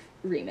believe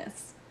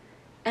Remus.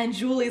 And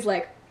Julie's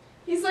like,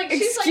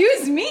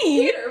 excuse me?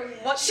 Peter,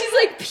 what? She's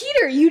like,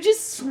 Peter, you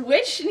just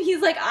switched? And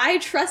he's like, I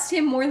trust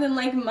him more than,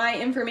 like, my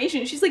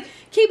information. She's like,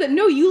 okay, but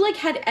no, you, like,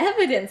 had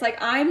evidence. Like,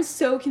 I'm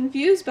so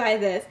confused by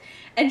this.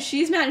 And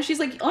she's mad. And she's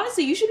like,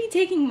 honestly, you should be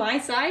taking my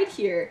side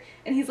here.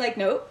 And he's like,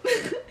 nope.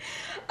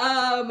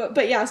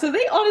 But yeah, so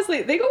they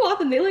go off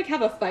and they, like,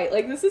 have a fight.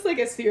 Like, this is, like,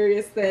 a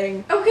serious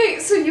thing. Okay,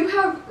 so you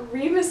have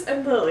Remus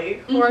and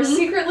Lily, who are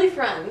secretly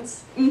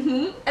friends.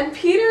 And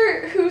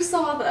Peter, who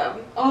saw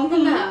them on the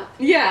map.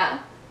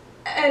 Yeah.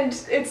 And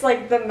it's,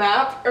 like, the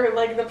map, or,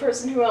 like, the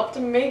person who helped to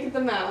make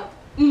the map.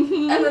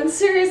 And then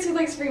Sirius, who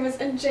likes Remus,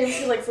 and James,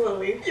 who likes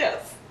Lily.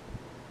 Yes.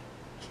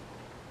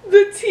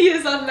 The tea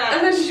is unmatched.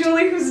 And then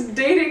Julie, who's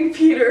dating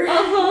Peter.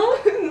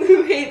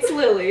 Who hates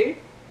Lily.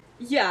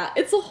 Yeah,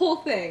 it's a whole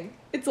thing.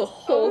 It's a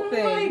whole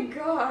thing. Oh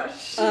my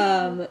gosh.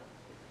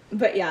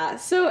 But yeah,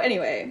 so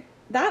anyway,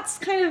 that's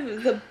kind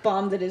of the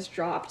bomb that is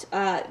dropped.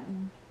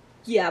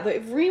 Yeah,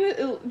 but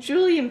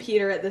Julie and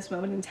Peter at this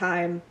moment in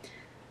time,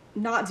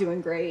 not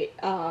doing great.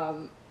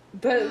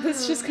 But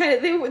this just kind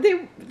of,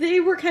 they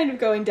were kind of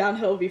going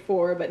downhill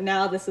before, but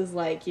now this is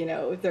like, you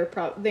know,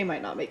 they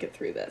might not make it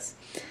through this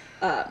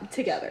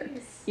together.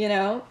 Jeez. You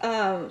know?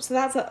 So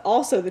that's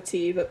also the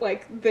tea that,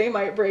 like, they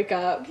might break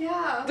up.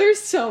 Yeah. There's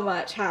so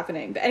much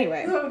happening. But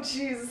anyway. Oh,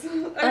 jeez.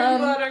 I'm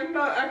glad I'm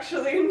not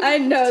actually involved. I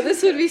know,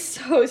 this would be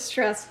so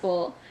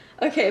stressful.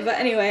 Okay, but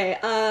anyway,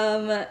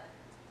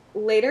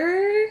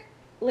 later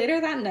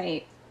that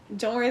night,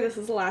 don't worry, this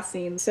is the last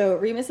scene. So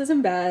Remus is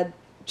in bed,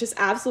 just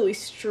absolutely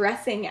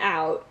stressing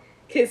out,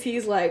 because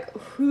he's like,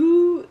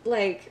 what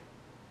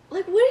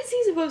is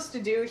he supposed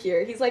to do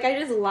here? He's like, I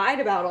just lied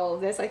about all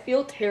of this. I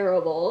feel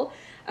terrible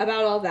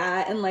about all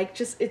that. And, like,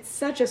 just, it's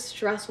such a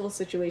stressful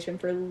situation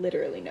for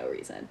literally no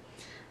reason.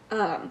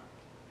 And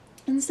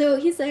so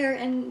he's there,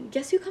 and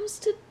guess who comes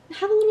to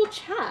have a little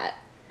chat?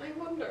 I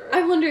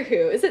wonder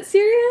who. Is it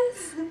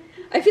Sirius?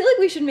 I feel like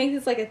we should make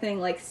this, like, a thing,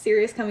 like,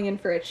 Sirius coming in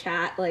for a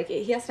chat. Like,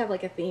 he has to have,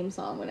 like, a theme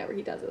song whenever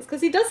he does this,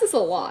 because he does this a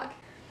lot.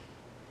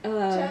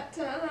 Chat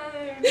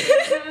time.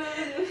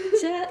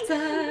 Chat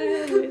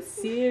time with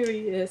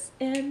Sirius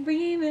and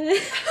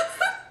Remus.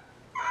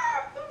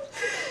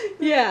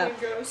 Yeah.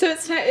 So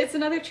it's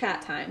another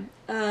chat time.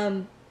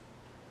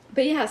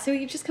 But yeah, so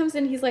he just comes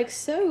in, he's like,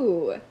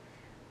 so,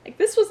 like,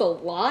 this was a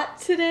lot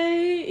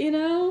today, you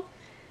know?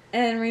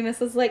 And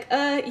Remus is like,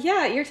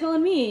 yeah, you're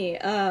telling me.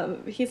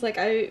 He's like,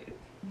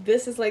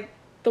 this is, like,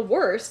 the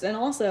worst, and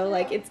also,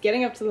 like, it's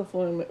getting up to the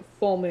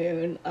full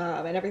moon,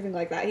 and everything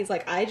like that. He's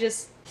like,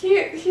 he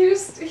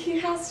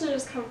has to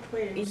just come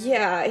clean.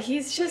 Yeah,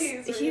 he's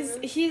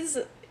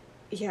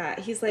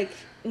like,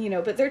 you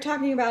know, but they're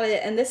talking about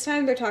it, and this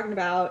time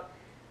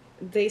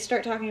they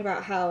start talking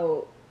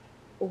about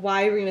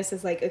why Remus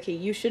is like, okay,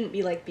 you shouldn't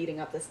be, like, beating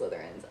up the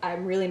Slytherins.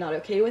 I'm really not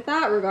okay with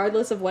that,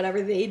 regardless of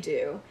whatever they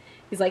do.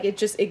 He's like,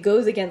 it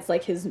goes against,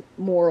 like, his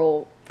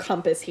moral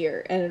compass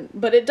here,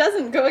 but it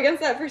doesn't go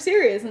against that for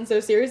Sirius, and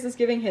so Sirius is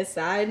giving his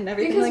side and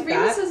everything like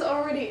that. Because Remus is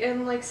already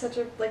in, like, such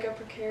a, like, a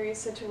precarious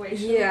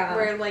situation,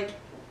 where, like,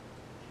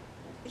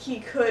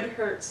 he could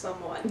hurt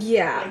someone.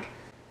 Yeah. Like,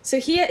 so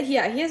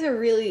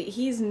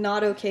he's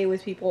not okay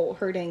with people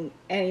hurting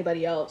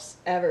anybody else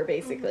ever,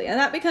 basically. And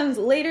that becomes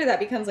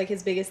like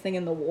his biggest thing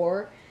in the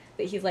war,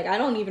 that he's like, I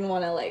don't even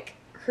want to, like,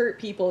 hurt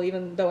people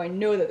even though I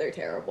know that they're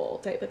terrible,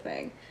 type of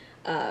thing.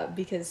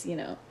 because, you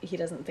know, he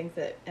doesn't think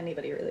that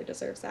anybody really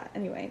deserves that.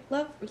 Anyway,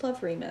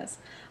 love Remus.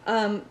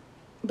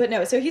 But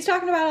no, so he's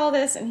talking about all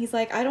this, and he's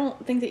like, I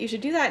don't think that you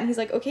should do that. And he's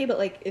like, okay, but,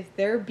 like, if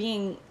they're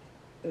being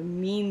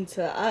mean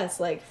to us,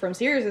 like, from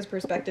Sirius's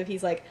perspective,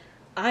 he's like,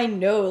 I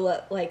know,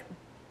 like,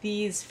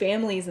 these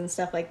families and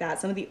stuff like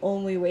that, some of the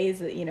only ways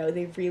that, you know,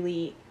 they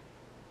really,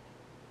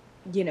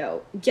 you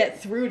know,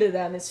 get through to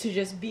them is to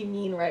just be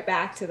mean right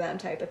back to them,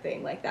 type of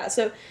thing, like that.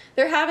 So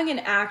they're having an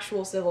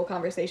actual civil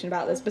conversation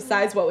about this,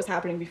 besides what was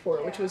happening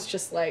before, which was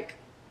just, like,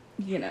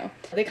 you know,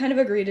 they kind of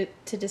agreed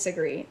to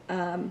disagree.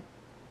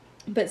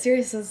 But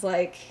Sirius is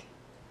like,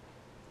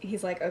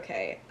 he's like,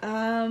 okay,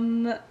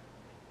 I'm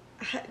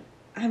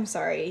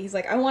sorry. He's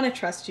like, I want to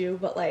trust you,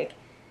 but, like,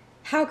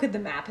 how could the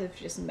map have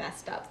just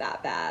messed up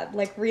that bad?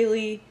 Like,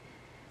 really?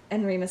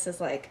 And Remus is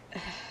like,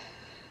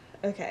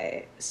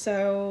 okay,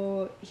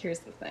 so here's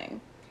the thing.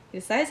 He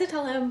decides to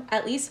tell him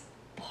at least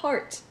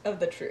part of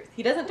the truth.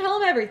 He doesn't tell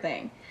him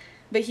everything,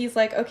 but he's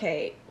like,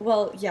 okay,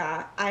 well,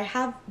 yeah, I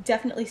have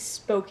definitely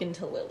spoken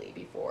to Lily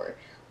before.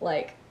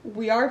 Like,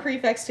 we are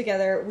prefects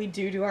together. We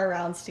do our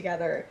rounds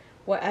together.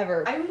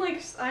 Whatever. I'm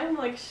like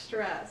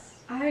stressed.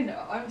 I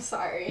know. I'm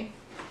sorry.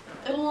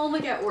 It'll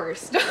only get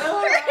worse. Don't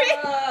worry.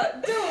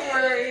 Don't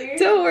worry.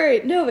 Don't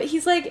worry. No, but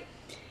he's like,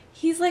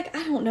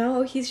 I don't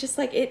know. He's just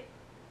like, it,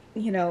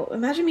 you know,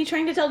 imagine me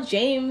trying to tell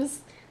James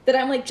that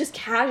I'm, like, just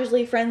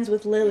casually friends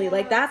with Lily.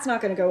 Like, that's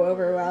not going to go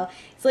over well.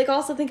 It's like,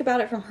 also think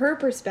about it from her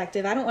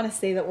perspective. I don't want to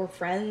say that we're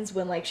friends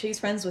when, like, she's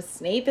friends with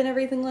Snape and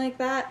everything like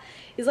that.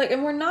 He's like,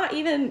 and we're not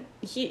even,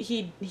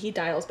 he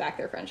dials back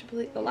their friendship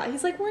a lot.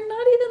 He's like, we're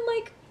not even,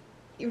 like,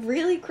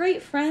 really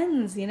great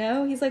friends, you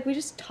know? He's like, we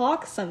just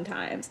talk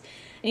sometimes.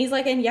 And he's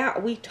like, and yeah,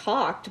 we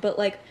talked, but,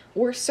 like,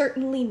 we're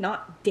certainly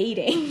not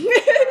dating,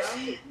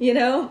 you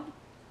know?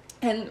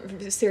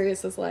 And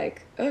Sirius is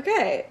like,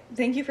 okay,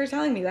 thank you for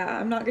telling me that.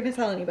 I'm not going to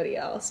tell anybody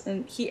else.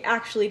 And he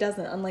actually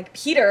doesn't, unlike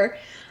Peter.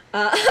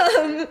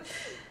 But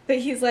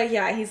he's like,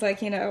 yeah, he's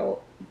like, you know,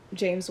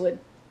 James would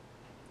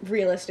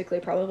realistically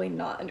probably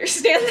not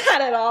understand that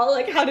at all.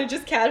 Like, how to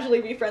just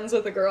casually be friends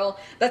with a girl.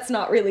 That's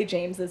not really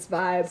James's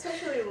vibe.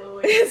 Especially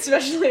Lily.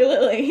 Especially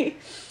Lily.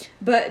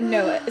 But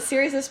no,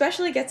 Sirius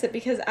especially gets it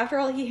because, after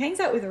all, he hangs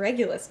out with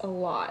Regulus a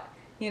lot,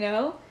 you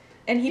know?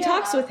 And he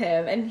talks with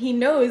him, and he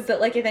knows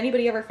that, like, if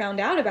anybody ever found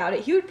out about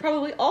it, he would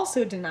probably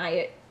also deny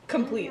it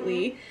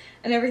completely,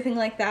 and everything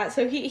like that.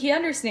 So he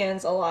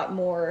understands a lot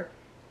more.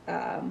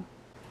 Than,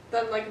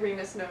 like,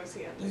 Remus knows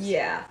he understands.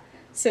 Yeah.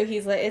 So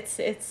he's like,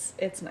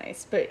 it's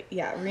nice. But,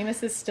 yeah,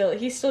 Remus is still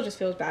just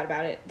feels bad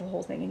about it, the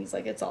whole thing, and he's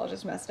like, it's all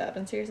just messed up.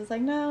 And Sirius is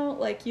like, no,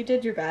 like, you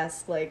did your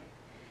best, like,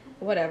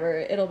 whatever,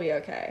 it'll be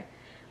okay.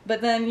 But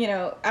then, you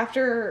know,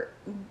 after,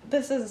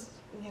 this is,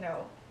 you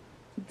know,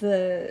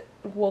 the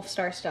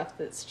Wolfstar stuff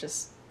that's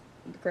just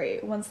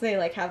great. Once they,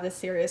 like, have this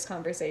serious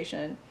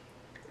conversation,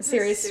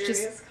 stop.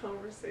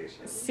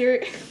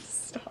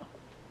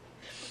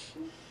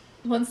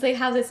 Once they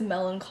have this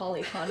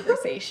melancholy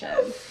conversation,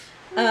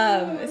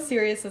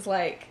 Sirius is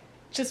like,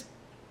 just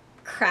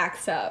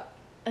cracks up,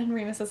 and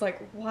Remus is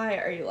like, why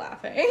are you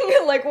laughing?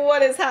 Like,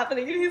 what is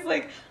happening? And he's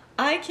like,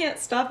 I can't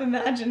stop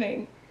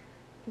imagining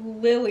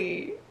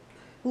Lily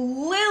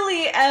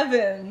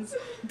Evans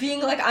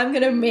being like, I'm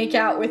gonna make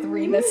out with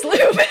Remus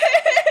Lupin.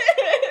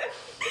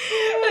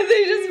 And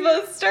they just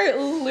both start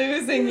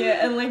losing it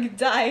and, like,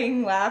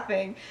 dying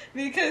laughing,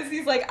 because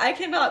he's like, I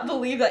cannot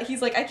believe that.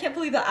 He's like, I can't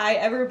believe that I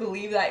ever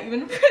believed that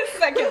even for a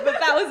second, but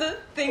that was a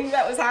thing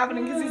that was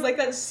happening, because he's like,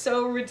 that's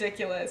so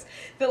ridiculous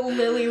that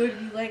Lily would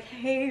be like,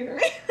 hey,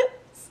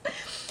 Remus.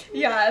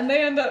 Yeah, and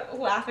they end up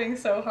laughing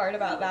so hard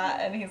about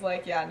that, and he's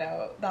like, yeah,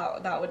 no,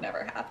 that would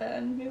never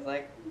happen. He's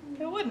like,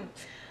 it wouldn't.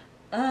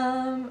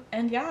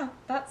 And yeah,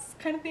 that's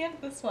kind of the end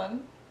of this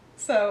one.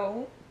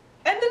 So,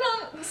 ended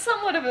on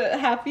somewhat of a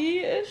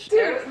happy-ish.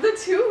 Dude, the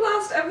two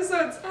last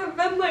episodes have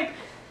been like,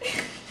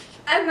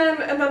 and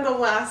then the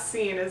last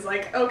scene is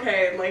like,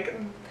 okay, like,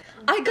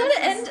 I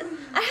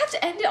have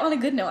to end it on a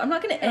good note. I'm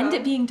not gonna end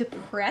it being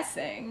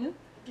depressing.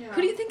 Yeah.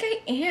 Who do you think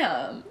I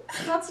am?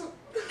 That's,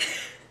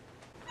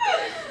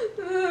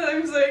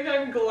 I'm saying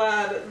I'm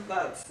glad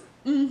that's,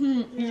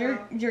 Yeah.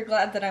 You're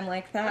glad that I'm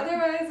like that.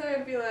 Otherwise, I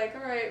would be like,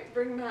 all right,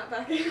 bring Matt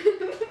back in.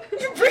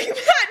 Bring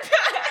Matt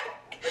back.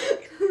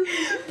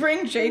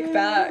 Bring Jake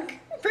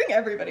back. Bring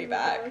everybody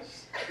back.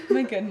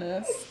 My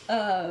goodness.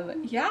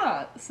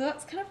 Yeah. So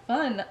that's kind of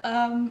fun.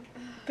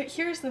 But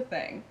here's the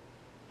thing.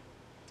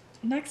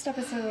 Next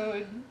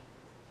episode.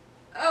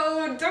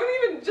 Oh,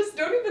 don't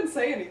even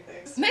say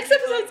anything. Next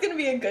episode's gonna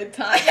be a good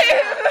time.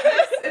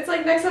 It's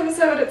like next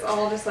episode, it's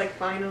all just like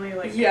finally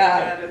like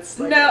good. It's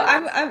like, no,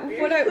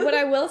 what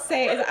I will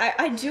say is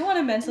I do want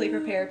to mentally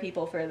prepare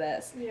people for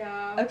this.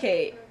 Yeah.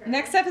 Okay.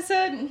 Next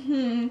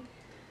episode.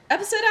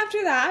 Episode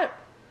after that.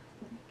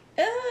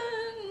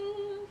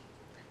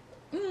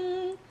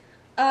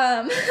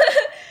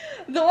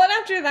 The one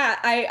after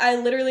that, I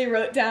literally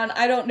wrote down,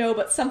 I don't know,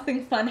 but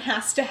something fun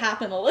has to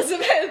happen,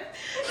 Elizabeth.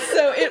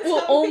 So it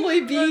will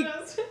only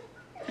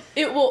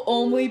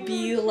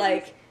be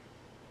like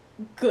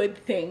good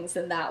things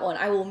in that one.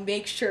 I will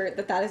make sure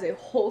that that is a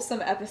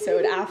wholesome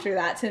episode after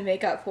that to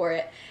make up for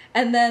it.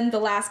 And then the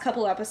last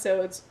couple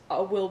episodes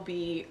will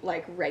be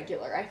like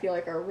regular. I feel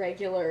like a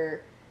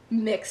regular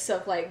mix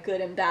of like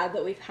good and bad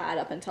that we've had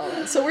up until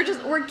then. So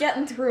we're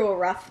getting through a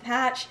rough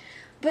patch,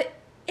 but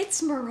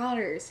it's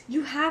Marauders.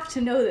 You have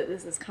to know that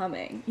this is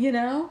coming, you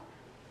know?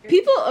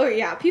 People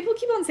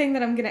keep on saying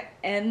that I'm gonna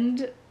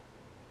end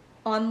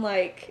on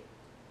like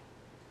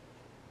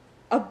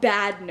a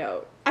bad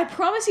note. I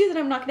promise you that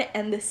I'm not going to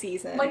end the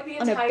season like the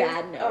on a entire,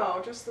 bad note.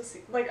 Oh, just the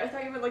like I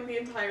thought you meant like the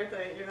entire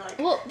thing. You're like,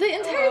 well, the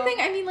entire thing.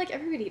 I mean, like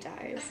everybody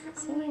dies.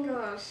 Oh my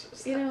gosh!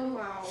 You know,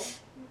 wow.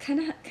 Kind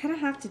of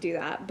have to do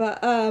that.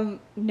 But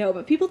no.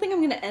 But people think I'm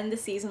going to end the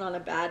season on a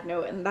bad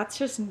note, and that's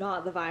just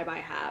not the vibe I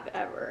have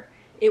ever.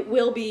 It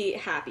will be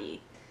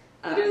happy.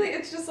 Literally,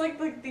 it's just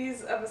like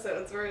these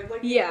episodes where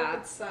like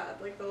it's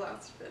sad. Like the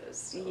last bit is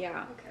still,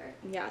 okay.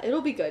 Yeah,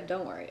 it'll be good.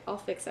 Don't worry. I'll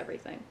fix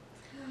everything.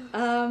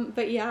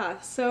 But yeah,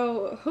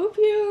 so hope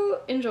you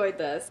enjoyed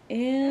this.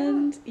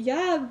 And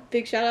yeah,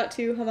 big shout out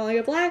to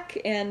Hamalia Black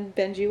and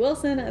Benji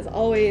Wilson as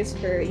always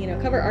for,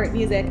 cover art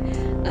music.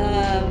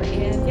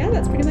 And yeah,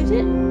 that's pretty much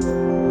it.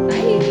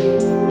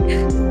 Bye.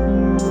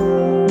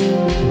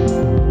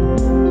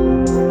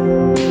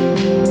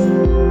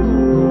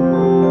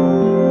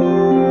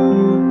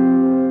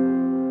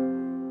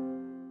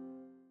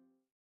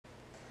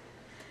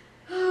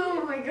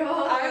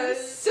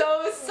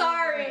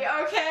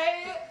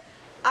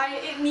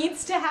 It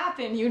needs to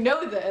happen. You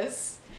know this.